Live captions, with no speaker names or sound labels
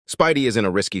Spidey is in a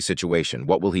risky situation.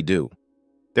 What will he do?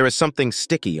 There is something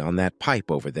sticky on that pipe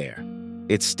over there.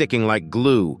 It's sticking like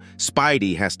glue.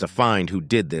 Spidey has to find who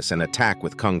did this and attack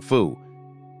with Kung Fu.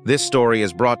 This story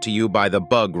is brought to you by the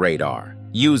Bug Radar.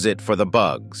 Use it for the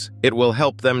bugs. It will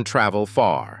help them travel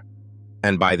far.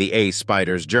 And by the A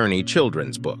Spider's Journey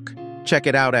children's book. Check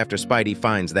it out after Spidey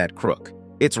finds that crook.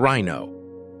 It's Rhino.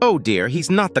 Oh dear, he's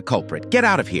not the culprit. Get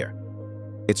out of here.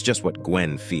 It's just what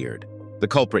Gwen feared. The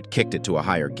culprit kicked it to a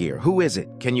higher gear. Who is it?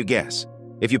 Can you guess?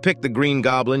 If you pick the Green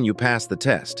Goblin, you pass the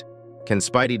test. Can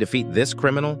Spidey defeat this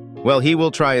criminal? Well, he will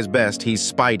try his best. He's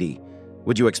Spidey.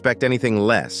 Would you expect anything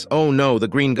less? Oh no, the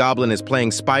Green Goblin is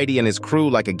playing Spidey and his crew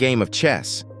like a game of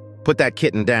chess. Put that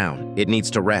kitten down. It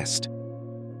needs to rest.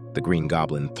 The Green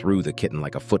Goblin threw the kitten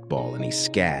like a football and he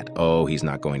scat. Oh, he's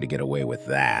not going to get away with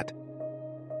that.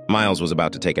 Miles was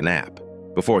about to take a nap.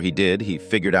 Before he did, he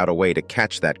figured out a way to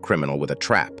catch that criminal with a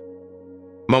trap.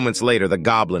 Moments later, the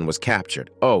Goblin was captured.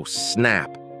 Oh,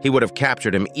 snap. He would have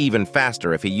captured him even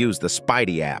faster if he used the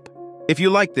Spidey app. If you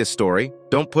like this story,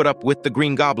 don't put up with the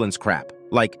Green Goblin's crap.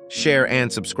 Like, share,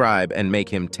 and subscribe, and make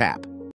him tap.